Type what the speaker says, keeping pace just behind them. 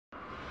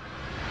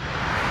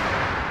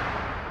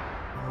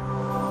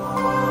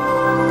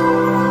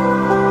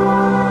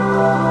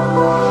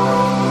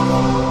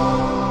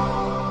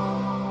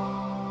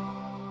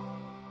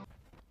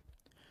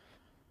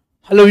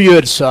Hello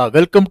viewers,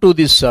 welcome to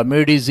this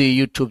MADEEASY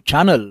YouTube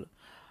channel.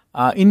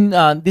 In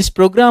this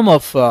program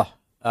of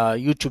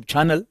YouTube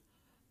channel,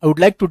 I would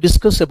like to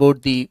discuss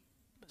about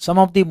some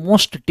of the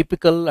most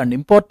typical and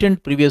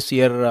important previous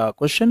year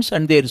questions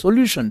and their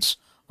solutions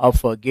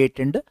of GATE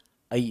and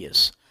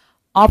IES.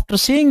 After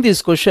seeing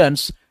these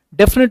questions,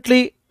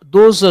 definitely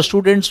those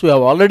students who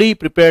have already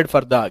prepared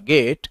for the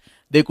GATE,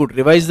 they could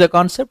revise the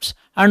concepts,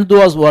 and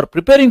those who are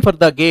preparing for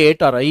the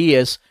GATE or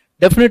IES,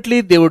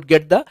 definitely they would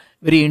get the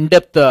very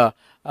in-depth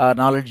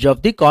knowledge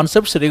of the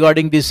concepts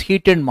regarding this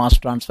heat and mass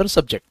transfer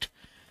subject.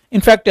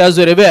 In fact, as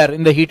you are aware,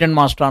 in the heat and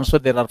mass transfer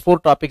there are 4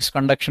 topics: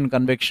 conduction,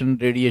 convection,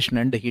 radiation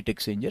and heat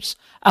exchangers.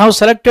 I have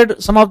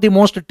selected some of the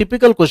most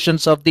typical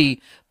questions of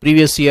the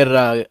previous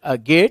year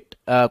GATE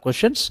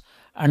questions,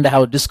 and I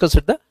have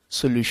discussed the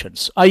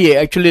solutions.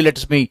 Actually,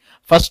 let me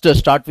first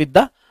start with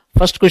the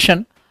first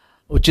question,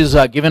 which is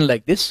given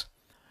like this.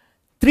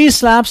 3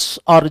 slabs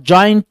are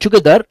joined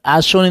together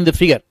as shown in the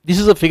figure. This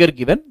is a figure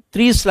given.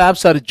 3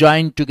 slabs are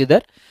joined together.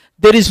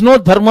 There is no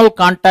thermal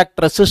contact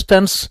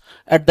resistance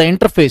at the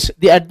interface.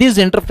 At these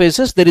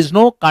interfaces, there is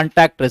no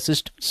contact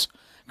resistance.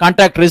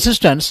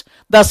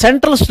 The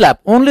central slab,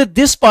 only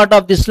this part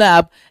of the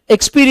slab,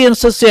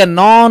 experiences a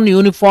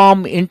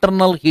non-uniform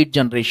internal heat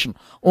generation.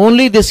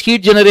 Only this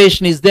heat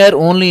generation is there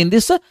only in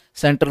this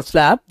central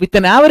slab, with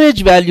an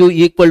average value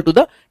equal to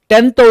the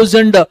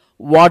 10,000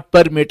 watt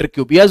per meter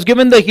cube. He has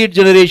given the heat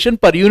generation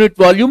per unit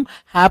volume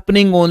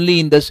happening only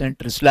in the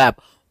central slab,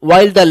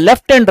 while the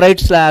left and right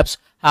slabs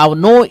have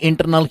no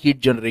internal heat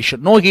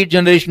generation. No heat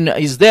generation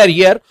is there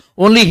here.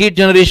 Only heat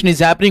generation is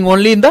happening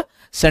only in the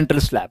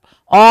central slab.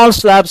 All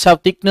slabs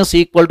have thickness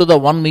equal to the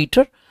 1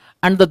 meter,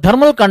 and the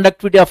thermal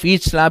conductivity of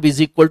each slab is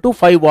equal to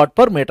 5 watt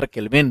per meter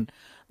Kelvin.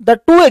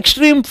 The two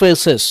extreme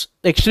faces,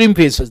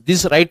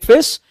 this right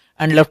face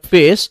and left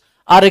face,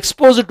 are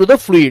exposed to the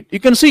fluid. You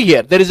can see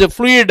here there is a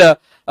fluid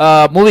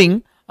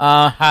moving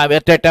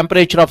at a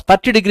temperature of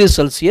 30 degrees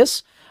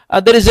Celsius.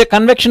 There is a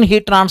convection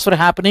heat transfer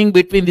happening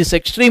between this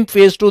extreme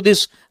phase to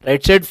this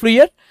right side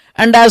fluid,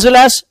 and as well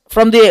as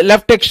from the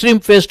left extreme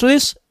phase to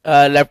this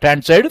left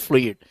hand side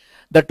fluid.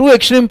 The two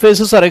extreme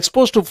phases are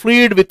exposed to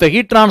fluid with a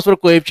heat transfer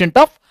coefficient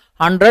of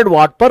 100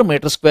 watt per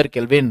meter square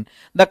Kelvin.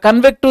 The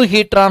convective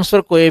heat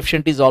transfer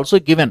coefficient is also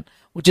given,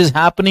 which is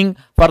happening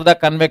for the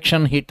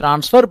convection heat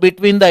transfer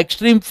between the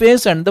extreme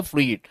phase and the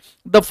fluid.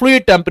 The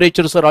fluid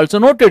temperatures are also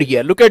noted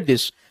here. Look at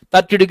this: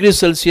 30 degrees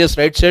Celsius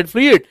right side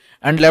fluid,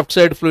 and left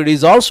side fluid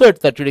is also at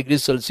 30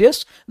 degrees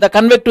Celsius. The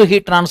convective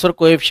heat transfer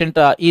coefficient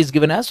is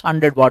given as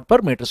 100 watt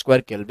per meter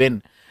square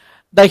Kelvin.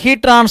 The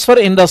heat transfer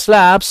in the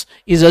slabs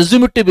is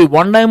assumed to be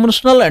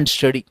one-dimensional and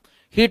steady.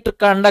 Heat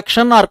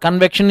conduction or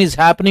convection is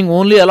happening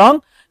only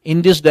along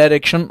in this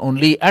direction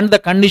only, and the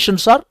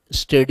conditions are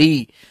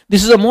steady.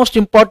 This is the most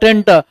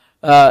important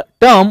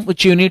term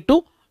which you need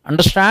to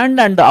understand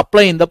and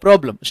apply in the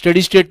problem.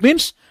 Steady state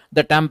means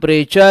the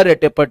temperature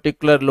at a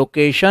particular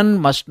location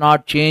must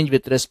not change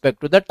with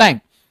respect to the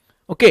time.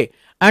 Okay,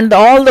 and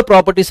all the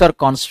properties are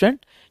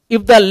constant.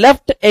 If the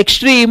left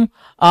extreme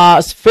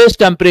phase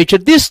temperature,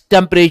 this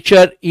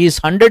temperature is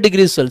 100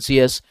 degrees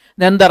Celsius,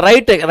 then the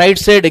right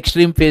side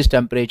extreme phase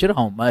temperature,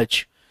 how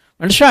much?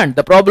 Understand?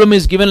 The problem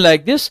is given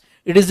like this.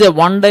 It is a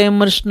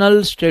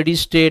one-dimensional steady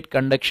state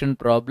conduction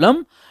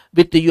problem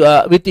with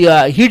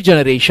heat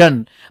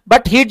generation,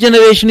 but heat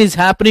generation is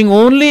happening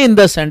only in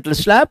the central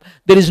slab.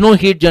 There is no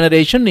heat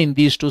generation in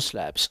these two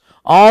slabs.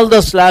 All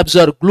the slabs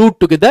are glued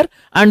together,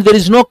 and there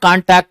is no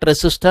contact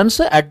resistance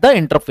at the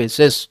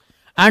interfaces,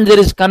 and there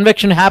is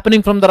convection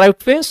happening from the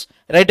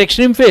right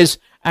extreme phase,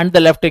 and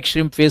the left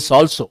extreme phase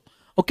also.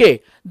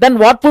 Okay, then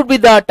what would be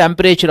the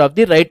temperature of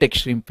the right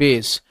extreme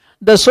phase?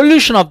 The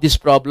solution of this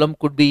problem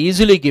could be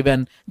easily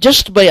given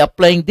just by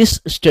applying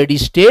this steady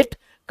state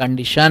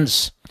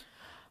conditions.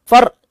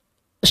 For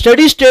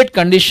steady state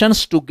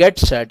conditions to get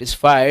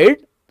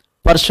satisfied,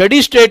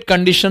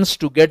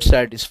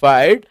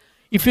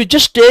 if you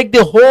just take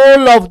the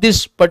whole of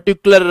this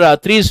particular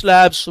 3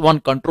 slabs, 1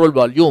 control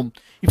volume,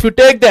 if you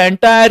take the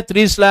entire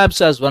 3 slabs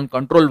as 1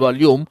 control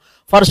volume,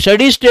 for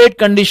steady state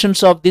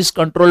conditions of this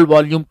control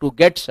volume to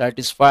get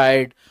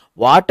satisfied,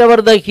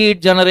 whatever the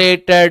heat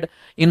generated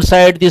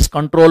inside this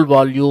control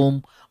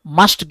volume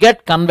must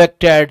get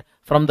convected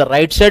from the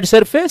right side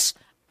surface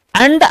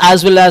and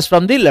as well as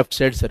from the left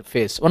side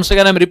surface. Once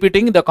again, I am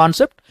repeating the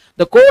concept.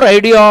 The core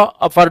idea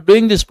for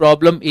doing this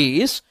problem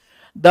is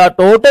the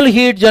total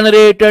heat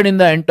generated in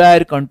the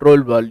entire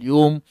control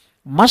volume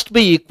must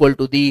be equal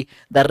to the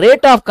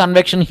rate of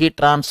convection heat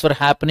transfer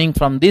happening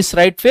from this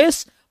right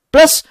phase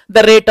plus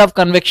the rate of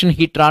convection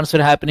heat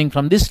transfer happening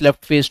from this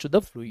left phase to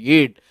the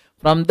fluid.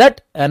 From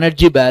that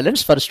energy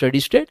balance for steady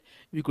state,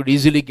 we could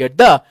easily get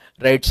the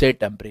right side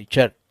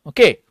temperature.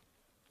 Okay,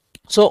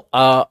 so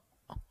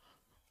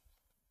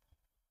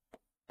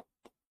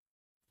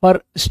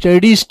for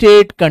steady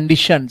state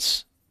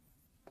conditions,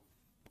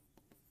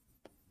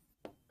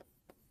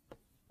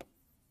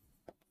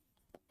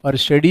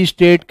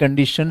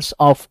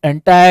 of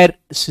entire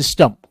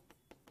system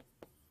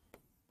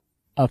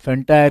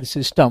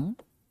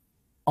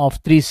of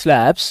 3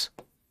 slabs,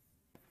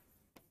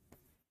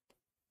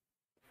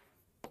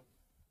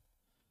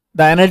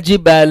 the energy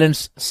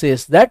balance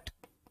says that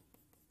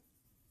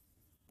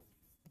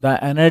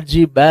the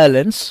energy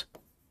balance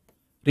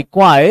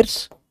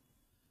requires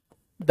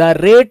the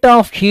rate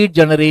of heat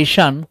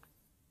generation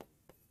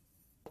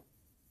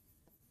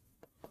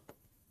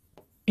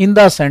in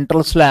the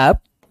central slab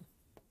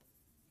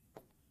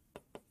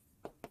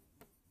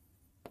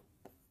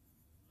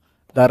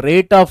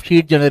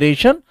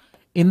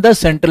in the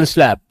central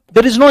slab.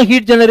 There is no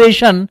heat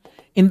generation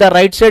in the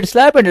right side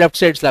slab and left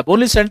side slab.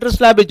 Only central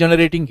slab is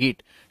generating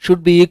heat.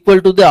 Should be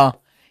equal to the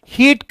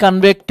heat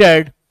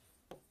convected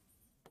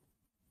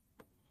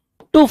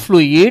to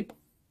fluid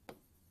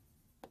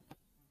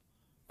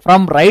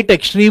from right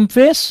extreme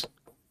face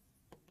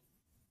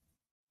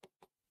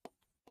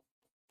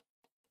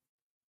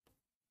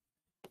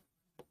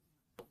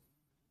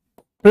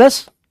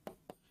plus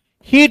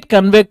heat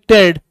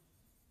convected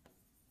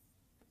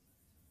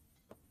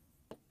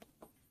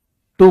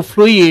to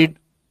fluid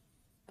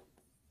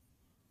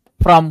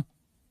from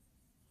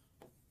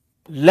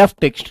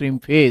left extreme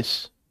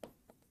face.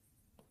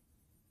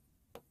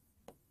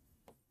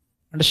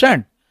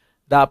 Understand?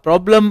 The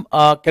problem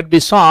can be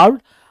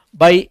solved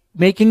by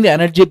making the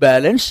energy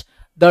balance.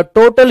 The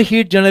total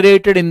heat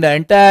generated in the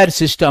entire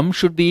system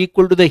should be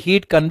equal to the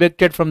heat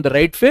convected from the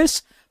right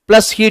face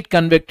plus heat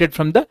convected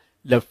from the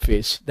left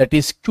face. That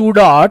is Q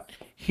dot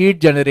heat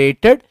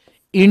generated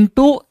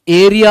into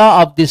area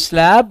of the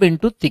slab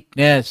into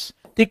thickness.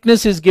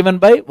 Thickness is given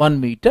by 1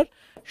 meter,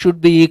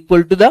 should be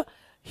equal to the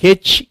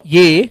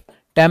HA,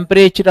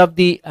 temperature of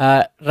the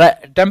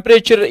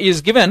temperature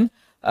is given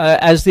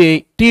as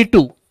the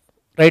T2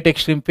 right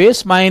extreme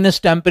face minus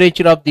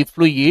temperature of the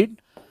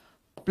fluid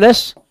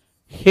plus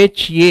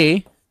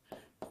HA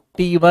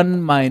T1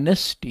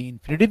 minus T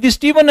infinity. This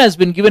T1 has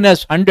been given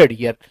as 100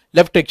 here,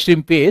 left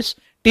extreme face.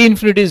 T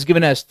infinity is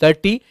given as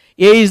 30.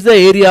 A is the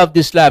area of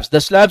the slabs. The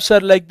slabs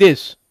are like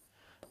this.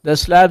 The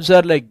slabs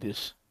are like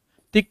this.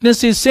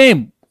 Thickness is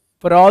same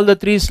for all the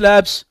three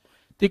slabs.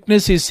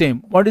 Thickness is same.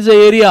 What is the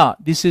area?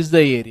 This is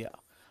the area.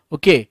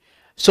 Okay.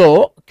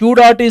 So Q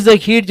dot is the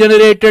heat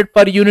generated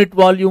per unit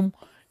volume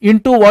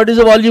into what is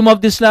the volume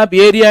of the slab?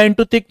 Area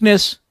into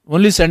thickness.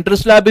 Only center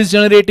slab is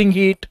generating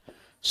heat.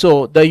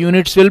 So the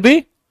units will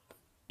be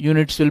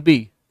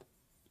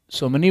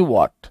so many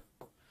watt.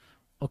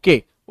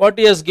 Okay. What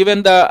he has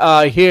given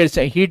the here is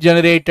heat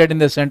generated in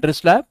the center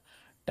slab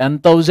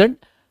 10,000.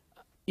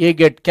 A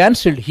get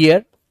cancelled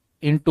here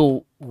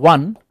into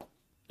 1.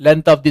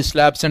 Length of the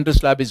slab, center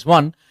slab is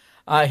 1.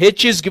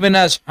 H is given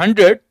as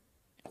 100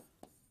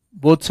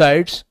 both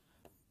sides.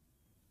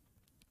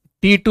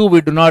 T2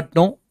 we do not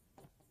know.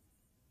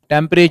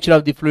 Temperature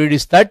of the fluid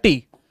is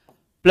 30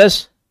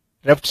 plus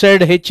left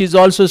side H is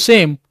also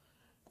same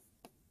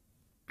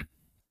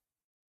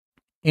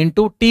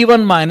into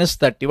T1 minus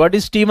 30. What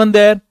is T1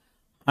 there?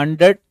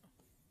 100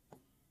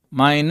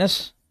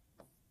 minus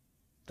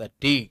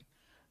 30.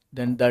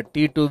 Then the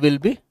T2 will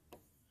be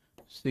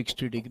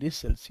 60 degrees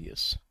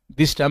Celsius.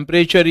 This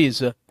temperature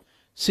is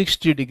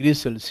 60 degrees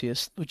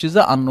Celsius, which is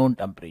the unknown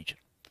temperature.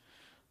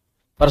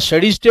 For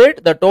steady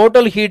state, the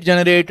total heat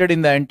generated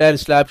in the entire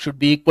slab should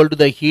be equal to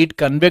the heat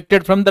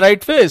convected from the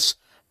right face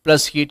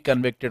plus heat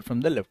convected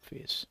from the left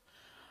face.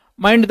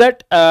 Mind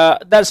that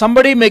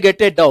somebody may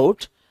get a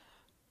doubt.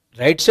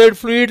 Right side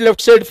fluid,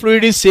 left side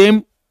fluid is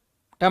same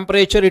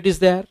temperature, it is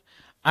there,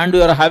 and we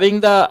are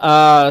having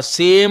the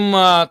same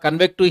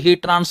convective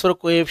heat transfer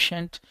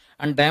coefficient,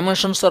 and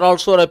dimensions are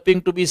also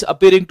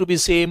appearing to be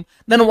same.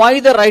 Then why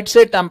the right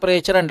side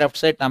temperature and left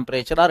side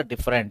temperature are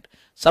different?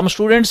 Some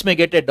students may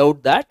get a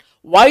doubt that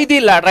why the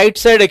right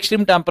side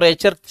extreme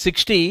temperature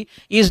 60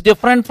 is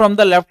different from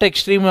the left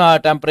extreme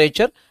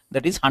temperature,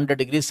 that is 100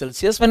 degrees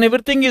Celsius, when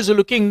everything is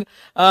looking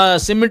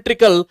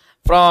symmetrical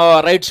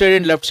from right side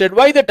and left side.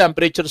 Why the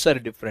temperatures are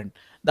different?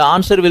 The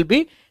answer will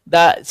be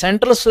the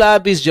central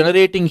slab is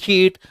generating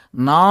heat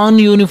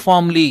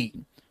non-uniformly.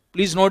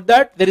 Please note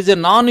that there is a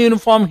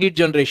non-uniform heat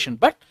generation,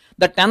 but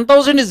the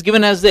 10,000 is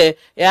given as the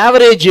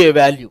average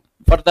value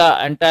for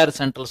the entire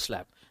central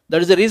slab.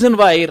 That is the reason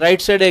why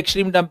right side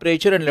extreme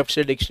temperature and left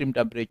side extreme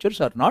temperatures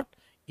are not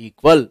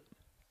equal.